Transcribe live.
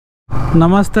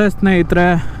ನಮಸ್ತೆ ಸ್ನೇಹಿತರೆ,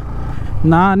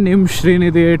 ನಾನು ನಿಮ್ಮ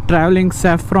ಶ್ರೀನಿಧಿ. ಟ್ರಾವೆಲಿಂಗ್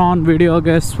ಸ್ಯಾಫ್ರಾನ್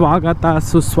ವಿಡಿಯೋಗೆ ಸ್ವಾಗತ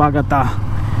ಸುಸ್ವಾಗತ.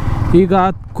 ಈಗ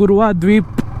ಕುರ್ವಾ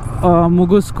ದ್ವೀಪ್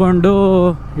ಮುಗಿಸ್ಕೊಂಡು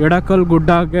ಎಡಕಲ್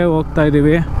ಗುಡ್ಡಗೆ ಹೋಗ್ತಾ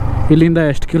ಇದ್ದೀವಿ. ಇಲ್ಲಿಂದ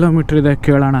ಎಷ್ಟು ಕಿಲೋಮೀಟ್ರ್ ಇದೆ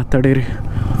ಕೇಳೋಣ ತಡೀರಿ.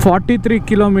 43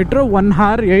 ಕಿಲೋಮೀಟ್ರ್ 1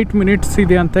 hour 8 minutes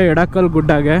ಇದೆಯಂತೆ ಎಡಕಲ್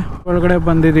ಗುಡ್ಡಗೆ. ಒಳಗಡೆ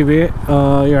ಬಂದಿದ್ದೀವಿ.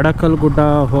 ಎಡಕಲ್ ಗುಡ್ಡ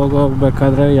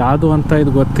ಹೋಗಬೇಕಾದ್ರೆ ಯಾವುದು ಅಂತ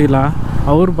ಇದು ಗೊತ್ತಿಲ್ಲ.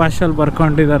 ಅವ್ರ ಭಾಷೆಯಲ್ಲಿ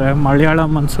ಬರ್ಕೊಂಡಿದ್ದಾರೆ.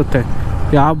 ಮಲಯಾಳಂ ಅನಿಸುತ್ತೆ,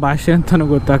 ಯಾವ ಭಾಷೆ ಅಂತಲೂ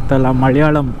ಗೊತ್ತಾಗ್ತಾಯಿಲ್ಲ.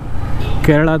 ಮಲಯಾಳಂ,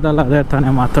 ಕೇರಳದಲ್ಲಿ ಅದೇ ತಾನೇ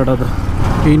ಮಾತಾಡೋದು.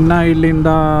 ಇನ್ನು ಇಲ್ಲಿಂದ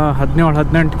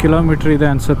 17-18 ಕಿಲೋಮೀಟ್ರ್ ಇದೆ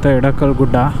ಅನಿಸುತ್ತೆ ಎಡಕಲ್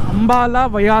ಗುಡ್ಡ. ಅಂಬಾಲ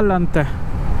ವಯಾಲ್ ಅಂತೆ,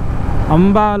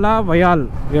 ಅಂಬಾಲ ವಯಾಲ್.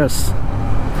 ಎಸ್,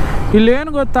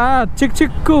 ಇಲ್ಲೇನು ಗೊತ್ತಾ, ಚಿಕ್ಕ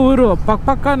ಚಿಕ್ಕ ಊರು,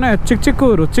 ಪಕ್ಕನೇ ಚಿಕ್ಕ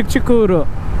ಚಿಕ್ಕ ಊರು.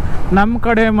 ನಮ್ಮ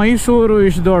ಕಡೆ ಮೈಸೂರು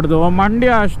ಇಷ್ಟು ದೊಡ್ಡದು,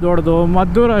 ಮಂಡ್ಯ ಅಷ್ಟು ದೊಡ್ಡದು,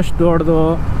 ಮದ್ದೂರು ಅಷ್ಟು ದೊಡ್ಡದು,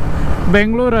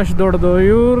 ಬೆಂಗಳೂರು ಅಷ್ಟು ದೊಡ್ಡದು.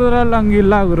 ಇವರಲ್ಲಿ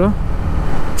ಹಂಗಿಲ್ಲ ಗುರು,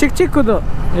 ಚಿಕ್ಕ ಚಿಕ್ಕದು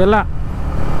ಎಲ್ಲ.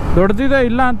 ದೊಡ್ಡದಿದೆ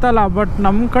ಇಲ್ಲ ಅಂತಲ್ಲ, ಬಟ್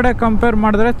ನಮ್ಮ ಕಡೆ ಕಂಪೇರ್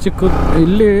ಮಾಡಿದ್ರೆ ಚಿಕ್ಕದು.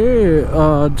 ಇಲ್ಲಿ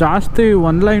ಜಾಸ್ತಿ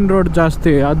ಒನ್ ಲೈನ್ ರೋಡ್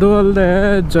ಜಾಸ್ತಿ. ಅದು ಅಲ್ಲದೆ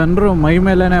ಜನರು ಮೈ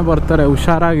ಮೇಲೇ ಬರ್ತಾರೆ,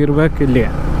 ಹುಷಾರಾಗಿರ್ಬೇಕು. ಇಲ್ಲಿ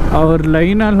ಅವ್ರ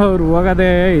ಲೈನಲ್ಲಿ ಅವ್ರು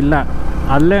ಹೋಗೋದೇ ಇಲ್ಲ.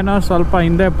 ಅಲ್ಲೇನೋ ಸ್ವಲ್ಪ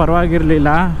ಹಿಂದೆ ಪರವಾಗಿರಲಿಲ್ಲ,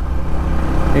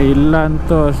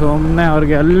 ಇಲ್ಲಂತೂ ಸುಮ್ಮನೆ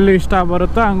ಅವ್ರಿಗೆ ಎಲ್ಲಿ ಇಷ್ಟ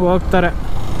ಬರುತ್ತೋ ಹಂಗೆ ಹೋಗ್ತಾರೆ.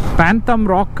 ಪ್ಯಾಂಥಮ್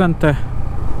ರಾಕ್ ಅಂತೆ,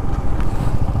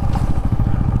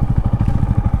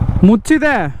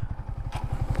 ಮುಚ್ಚಿದೆ.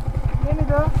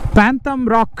 ಪ್ಯಾಂಥಮ್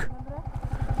ರಾಕ್,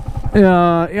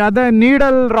 ಅದೇ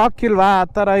ನೀಡಲ್ ರಾಕ್ ಇಲ್ವಾ, ಆ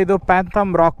ಥರ ಇದು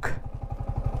ಪ್ಯಾಂಥಮ್ ರಾಕ್.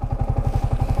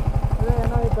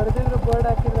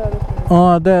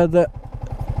 ಅದೇ ಅದೇ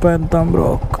ಪ್ಯಾಂಥಮ್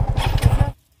ರಾಕ್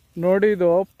ನೋಡಿ.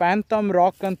 ಇದು ಪ್ಯಾಂಥಮ್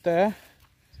ರಾಕ್ ಅಂತೆ.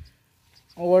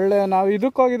 ಒಳ್ಳೆ, ನಾವು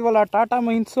ಇದಕ್ಕೆ ಹೋಗಿದ್ವಲ್ಲ ಟಾಟಾ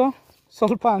ಮೈನ್ಸು,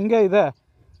 ಸ್ವಲ್ಪ ಹಂಗೆ ಇದೆ,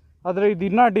 ಆದರೆ ಇದು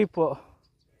ಇನ್ನೂ ಡೀಪು.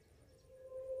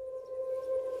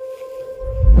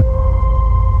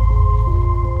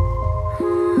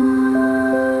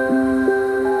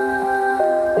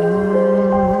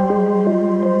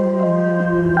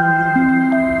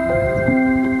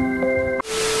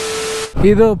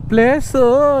 ಇದು ಪ್ಲೇಸು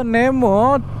ನೇಮು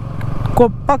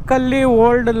ಕೊಪ್ಪಕಲ್ಲಿ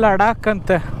ಓಲ್ಡ್ ಲಡಾಖ್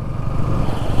ಅಂತೆ,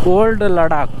 ಓಲ್ಡ್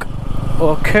ಲಡಾಖ್.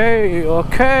 Okay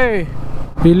okay.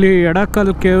 ಇಲ್ಲಿ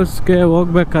ಎಡಕಲ್ ಕೇವ್ಸ್ಗೆ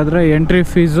ಹೋಗ್ಬೇಕಾದ್ರೆ ಎಂಟ್ರಿ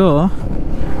ಫೀಸು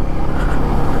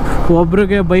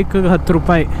ಒಬ್ರಿಗೆ ಬೈಕಿಗೆ 10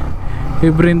 ರೂಪಾಯಿ,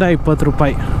 ಇಬ್ಬರಿಂದ 20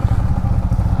 ರೂಪಾಯಿ.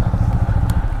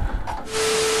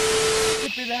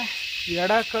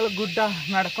 ಎಡಕಲ್ ಗುಡ್ಡ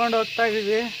ನಡ್ಕೊಂಡು ಹೋಗ್ತಾ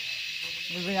ಇದ್ದೀವಿ.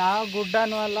 ಇದು ಯಾವ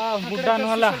ಗುಡ್ಡನೂ ಅಲ್ಲ, ಗುಡ್ಡನೂ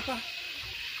ಅಲ್ಲ.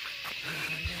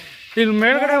 ಇಲ್ಲಿ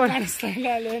ಮೇಲ್ಗಡೆ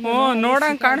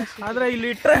ನೋಡಂಗೆ ಕಾಣ, ಆದರೆ ಇಲ್ಲಿ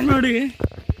ಇಟ್ಟರೆ ನೋಡಿ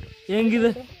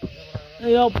ಹೆಂಗಿದೆ.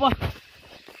 ಅಯ್ಯಪ್ಪ,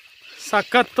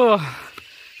 ಸಖತ್ತು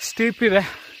ಸ್ಟೀಪ್ ಇದೆ.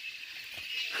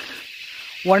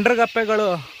 ಒಂಡ್ರಗಪ್ಪೆಗಳು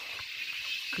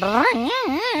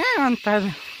ಅಂತ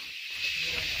ಇದೆ.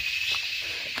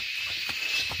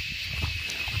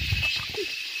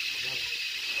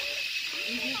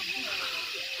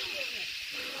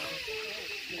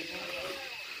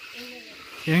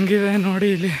 ಹೆಂಗಿದೆ ನೋಡಿ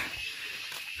ಇಲ್ಲಿ.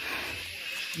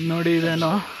 ನೋಡಿ, ಇದೇನೋ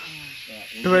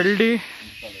 12D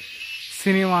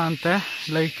ಸಿನಿಮಾ ಅಂತೆ.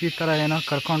 ಲೈಕ್ ಈ ಥರ ಏನೋ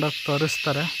ಕರ್ಕೊಂಡೋಗಿ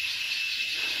ತೋರಿಸ್ತಾರೆ.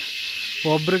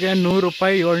 ಒಬ್ರಿಗೆ 100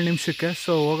 ರೂಪಾಯಿ 7 ನಿಮಿಷಕ್ಕೆ.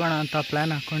 ಸೊ ಹೋಗೋಣ ಅಂತ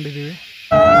ಪ್ಲ್ಯಾನ್ ಹಾಕ್ಕೊಂಡಿದ್ದೀವಿ.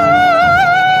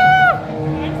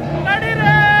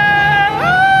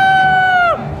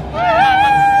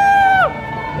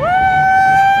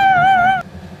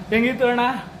 ಹೆಂಗಿತ್ತು ಅಣ್ಣ?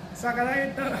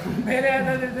 ಸಾಕಾಗಿತ್ತು. ಬೇರೆ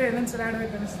ಯಾವ್ದಾದ್ರು ಇನ್ನೊಂದ್ಸಲ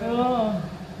ಆಡ್ಬೇಕು ಅನಿಸ್ತು.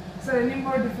 Sir, any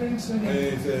more difference?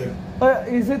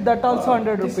 Is it that also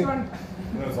 100 rupees?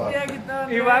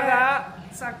 ಇವಾಗ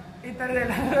ಈ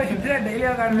ಥರದೆಲ್ಲ ಇದ್ರೆ ಡೈಲಿ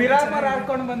ಮಿರಾಮರ್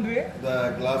ಆಡ್ಕೊಂಡು ಬಂದ್ವಿ.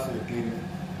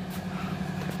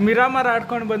 ಮಿರಾಮರ್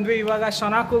ಆಡ್ಕೊಂಡು ಬಂದ್ವಿ. ಇವಾಗ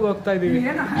ಶನಾಕುಗೆ ಹೋಗ್ತಾ ಇದೀವಿ.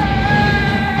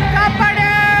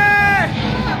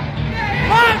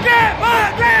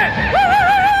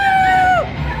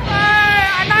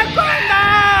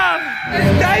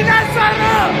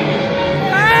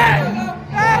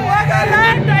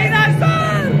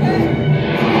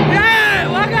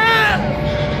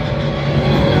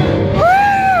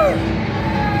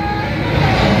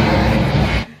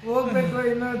 ಹೋಗ್ಬೇಕು,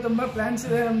 ಇನ್ನು ತುಂಬಾ ಪ್ಲಾನ್ಸ್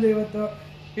ಇದೆ ನಮ್ದು. ಇವತ್ತು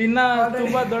ಇನ್ನ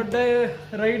ತುಂಬಾ ದೊಡ್ಡ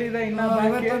ರೈಡ್ ಇದೆ. ಇನ್ನ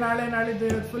ನಾಳೆ ನಾಳಿದ್ದು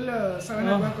ಫುಲ್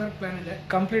 7 o'clock ಪ್ಲಾನ್ ಇದೆ.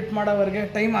 ಕಂಪ್ಲೀಟ್ ಮಾಡೋವರೆಗೆ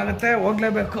ಟೈಮ್ ಆಗುತ್ತೆ,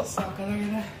 ಹೋಗ್ಲೇಬೇಕು.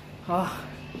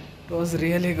 It was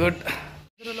really good.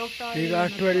 ಈಗ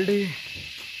 12D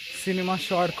ಸಿನಿಮಾ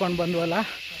ಶೋ ಆಡ್ಕೊಂಡು ಬಂದ್ವಲ್ಲ,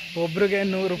 ಒಬ್ರಿಗೆ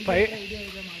 100 ರೂಪಾಯಿ.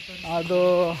 ಅದು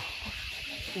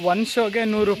ಒಂದು ಶೋಗೆ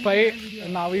 100 ರೂಪಾಯಿ.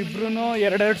 ನಾವಿಬ್ರು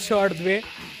 2 ಶೋ ಆಡಿದ್ವಿ.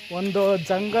 ಒಂದು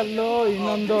ಜಂಗಲ್ಲು,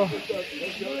 ಇನ್ನೊಂದು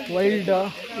ವೈಲ್ಡ್,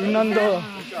 ಇನ್ನೊಂದು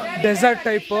ಡೆಸರ್ಟ್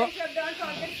ಟೈಪು.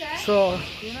 ಸೊ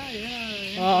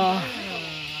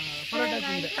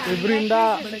ಇಬ್ಬರಿಂದ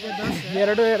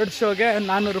 2 ಶೋಗೆ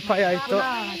 400 ರೂಪಾಯಿ ಆಯಿತು.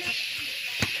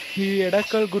 ಈ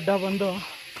ಎಡಕಲ್ ಗುಡ್ಡ ಬಂದು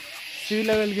ಸಿ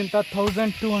ಲೆವೆಲ್ಗಿಂತ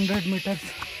 1200 ಮೀಟರ್ಸ್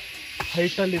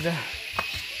ಹೈಟಲ್ಲಿದೆ.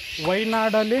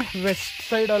 ವೈನಾಡಲ್ಲಿ ವೆಸ್ಟ್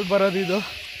ಸೈಡಲ್ಲಿ ಬರೋದಿದು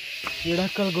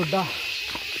ಎಡಕಲ್ ಗುಡ್ಡ.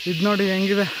 ಇದು ನೋಡಿ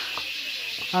ಹೆಂಗಿದೆ,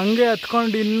 ಹಂಗೆ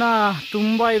ಹತ್ಕೊಂಡು ಇನ್ನೂ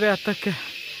ತುಂಬ ಇದೆ ಹತ್ತಕ್ಕೆ.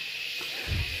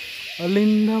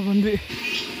 ಅಲ್ಲಿಂದ ಬಂದ್ವಿ,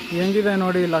 ಹೆಂಗಿದೆ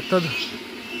ನೋಡಿ ಇಲ್ಲಿ ಹತ್ತೋದು.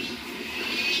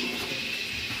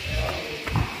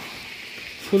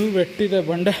 ಫುಲ್ ವೆಟ್ಟಿದೆ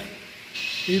ಬಂಡೆ.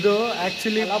 ಇದು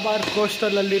actually Malabar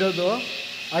ಕೋಸ್ಟಲಲ್ಲಿರೋದು.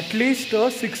 At least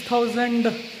 6000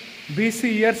 BC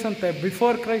years ಅಂತೆ.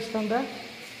 ಬಿಫೋರ್ ಕ್ರೈಸ್ಟ್ ಅಂದರೆ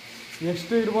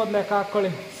ಎಷ್ಟು ಇರ್ಬೋದು ಲೆಕ್ಕ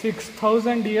ಹಾಕ್ಕೊಳ್ಳಿ.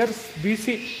 6000 ಇಯರ್ಸ್ BC.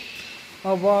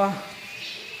 ಅಬ್ಬ,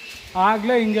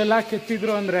 ಆಗಲೇ ಹಿಂಗೆಲ್ಲ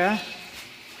ಕೆತ್ತಿದ್ರು ಅಂದರೆ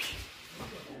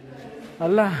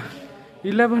ಅಲ್ಲ,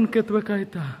 ಇಲ್ಲೇ ಬಂದು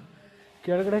ಕೆತ್ತಬೇಕಾಯ್ತಾ?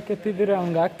 ಕೆಳಗಡೆ ಕೆತ್ತಿದ್ದೀರ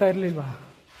ಹಂಗೆ ಆಗ್ತಾ ಇರಲಿಲ್ವಾ?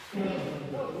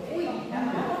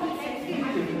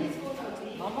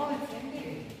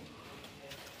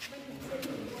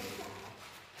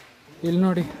 ಇಲ್ಲಿ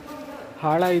ನೋಡಿ,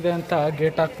 ಹಾಳ ಇದೆ ಅಂತ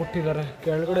ಗೇಟ್ ಹಾಕ್ಬಿಟ್ಟಿದ್ದಾರೆ.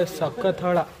 ಕೆಳಗಡೆ ಸಖತ್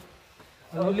ಹಾಳ.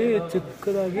 ಅಲ್ಲಿ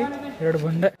ಚಿಕ್ಕದಾಗಿ 2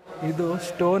 ಬಂಡೆ. ಇದು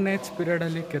ಸ್ಟೋನ್ ಏಜ್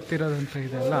ಪೀರಿಯಡಲ್ಲಿ ಕೆತ್ತಿರೋದಂತ.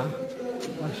 ಇದೆಲ್ಲ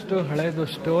ಅಷ್ಟು ಹಳೇದು.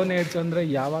 ಸ್ಟೋನ್ ಏಜ್ ಅಂದರೆ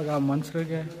ಯಾವಾಗ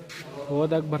ಮನುಷ್ಯರಿಗೆ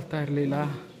ಓದಕ್ಕೆ ಬರ್ತಾ ಇರಲಿಲ್ಲ,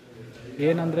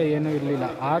 ಏನಂದರೆ ಏನೂ ಇರಲಿಲ್ಲ,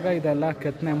 ಆಗ ಇದೆಲ್ಲ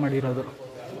ಕೆತ್ತನೆ ಮಾಡಿರೋದು.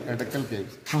 Edakkal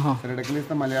Caves. Edakkal is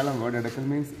the Malayalam word. Edakkal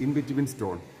means in between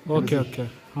stone. Okay.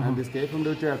 And this cave from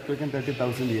which earthquake in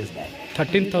 30,000 years back.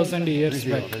 13,000 years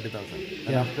back. 30,000.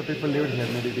 And after people lived here,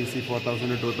 maybe BC 4,000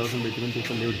 to 2,000 between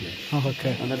people lived here.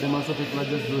 Okay. And that time also people are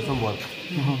just do some work.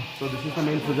 So this is the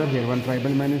main figure here. One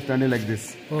tribal man is standing like this.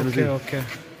 Okay.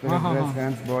 Dress,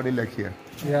 hands, body like here.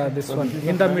 Yeah, this so one.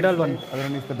 In the middle one. Other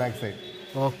one is the back side.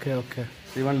 Okay.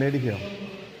 See one lady here.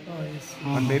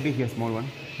 One baby here, small one.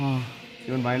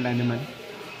 Even wild animal.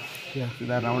 Yeah. So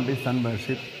the round is sun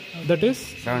worship. That is?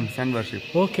 Sun worship.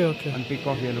 Okay. One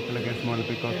peacock here, look like a small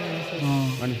peacock.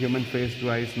 One human face,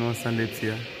 2 eyes, nose and lips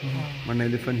here. One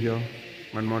elephant here.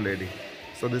 One more lady.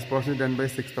 So this portion is done by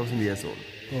 6,000 years old.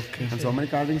 Okay. And so many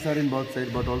carvings are in both sides,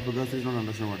 but all figures is not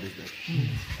understand what is that.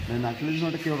 And actually it's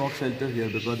not a cave rock shelter here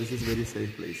because this is very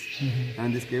safe place. And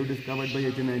this cave discovered by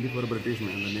 1894 British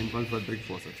man, the name called Frederick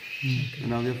Fawcett. And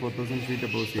now we are 4,000 feet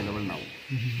above sea level now.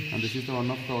 And this is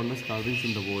one of the oldest carvings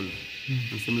in the world.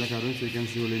 And similar carvings you can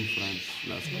see only in France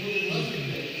last time.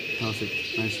 How's it?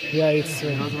 Nice. Yeah, it's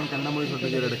Because one Kannada movie shot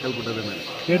here Edakkal Guddada ಮೇಲೆ.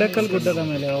 Edakkal Guddada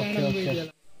ಮೇಲೆ. Okay.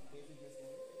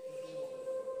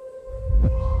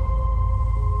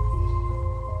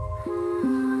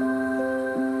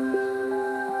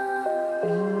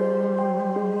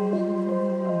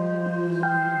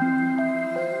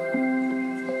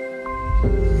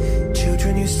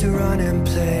 Children used to run and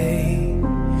play.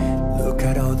 Look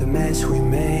at all the mess we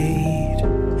made.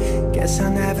 Guess I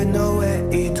never know where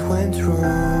it went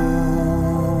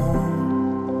wrong.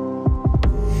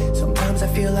 Sometimes I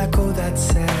feel like oh that's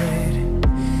sad,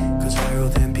 'cause viral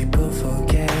then people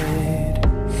forget.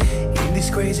 In this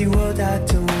crazy world I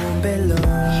don't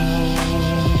belong.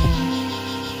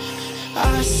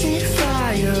 I see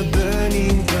fire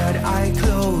burning but I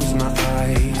close my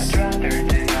eyes. I'd rather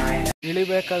deny.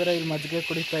 ಇಳಿಬೇಕಾದ್ರೆ ಇಲ್ಲಿ ಮಜ್ಜಿಗೆ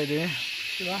ಕುಡಿತಾ ಇದ್ದೀವಿ.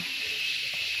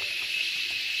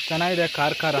 ಚೆನ್ನಾಗಿದೆ,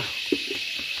 ಖಾರ.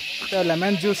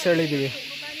 Lemon juice ಹೇಳಿದ್ದೀವಿ.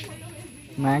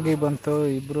 Maggi ಬಂತು,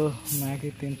 ಇಬ್ರು Maggi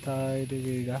ತಿಂತಾ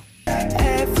ಇದ್ದೀವಿ ಈಗ.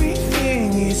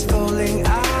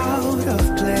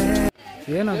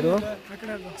 ಏನದು?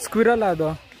 ಸ್ಕ್ವಿರಲ್ ಅದು?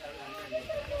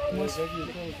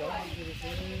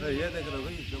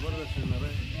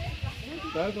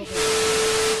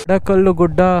 ಎಡಕಲ್ಲು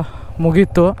ಗುಡ್ಡ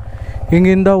ಮುಗೀತು.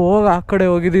 ಹಿಂಗಿಂದ ಹೋಗಿ ಆ ಕಡೆ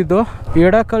ಹೋಗಿದ್ದು.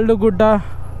 ಎಡಕಲ್ಲು ಗುಡ್ಡ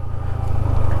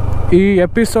ಈ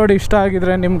ಎಪಿಸೋಡ್ ಇಷ್ಟ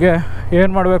ಆಗಿದ್ರೆ ನಿಮಗೆ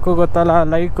ಏನು ಮಾಡಬೇಕು ಗೊತ್ತಲ್ಲ,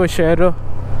 ಲೈಕು, ಶೇರು,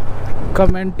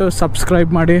 ಕಮೆಂಟು,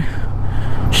 ಸಬ್ಸ್ಕ್ರೈಬ್ ಮಾಡಿ,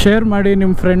 ಶೇರ್ ಮಾಡಿ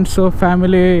ನಿಮ್ಮ ಫ್ರೆಂಡ್ಸು,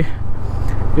 ಫ್ಯಾಮಿಲಿ,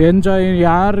 ಎಂಜಾಯ್.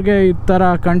 ಯಾರಿಗೆ ಈ ಥರ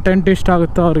ಕಂಟೆಂಟ್ ಇಷ್ಟ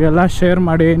ಆಗುತ್ತೋ ಅವ್ರಿಗೆಲ್ಲ ಶೇರ್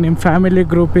ಮಾಡಿ. ನಿಮ್ಮ ಫ್ಯಾಮಿಲಿ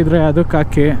ಗ್ರೂಪ್ ಇದ್ದರೆ ಅದಕ್ಕೆ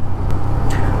ಹಾಕಿ.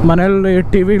 ಮನೇಲಿ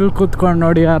ಟಿ ವಿಲಿ ಕೂತ್ಕೊಂಡು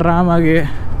ನೋಡಿ ಆರಾಮಾಗಿ.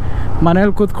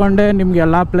 ಮನೇಲಿ ಕೂತ್ಕೊಂಡೇ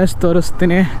ನಿಮಗೆಲ್ಲ ಪ್ಲೇಸ್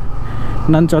ತೋರಿಸ್ತೀನಿ.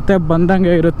 ನನ್ನ ಜೊತೆ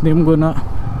ಬಂದಂಗೆ ಇರುತ್ತೆ ನಿಮಗೂ.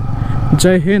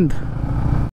 ಜೈ ಹಿಂದ್.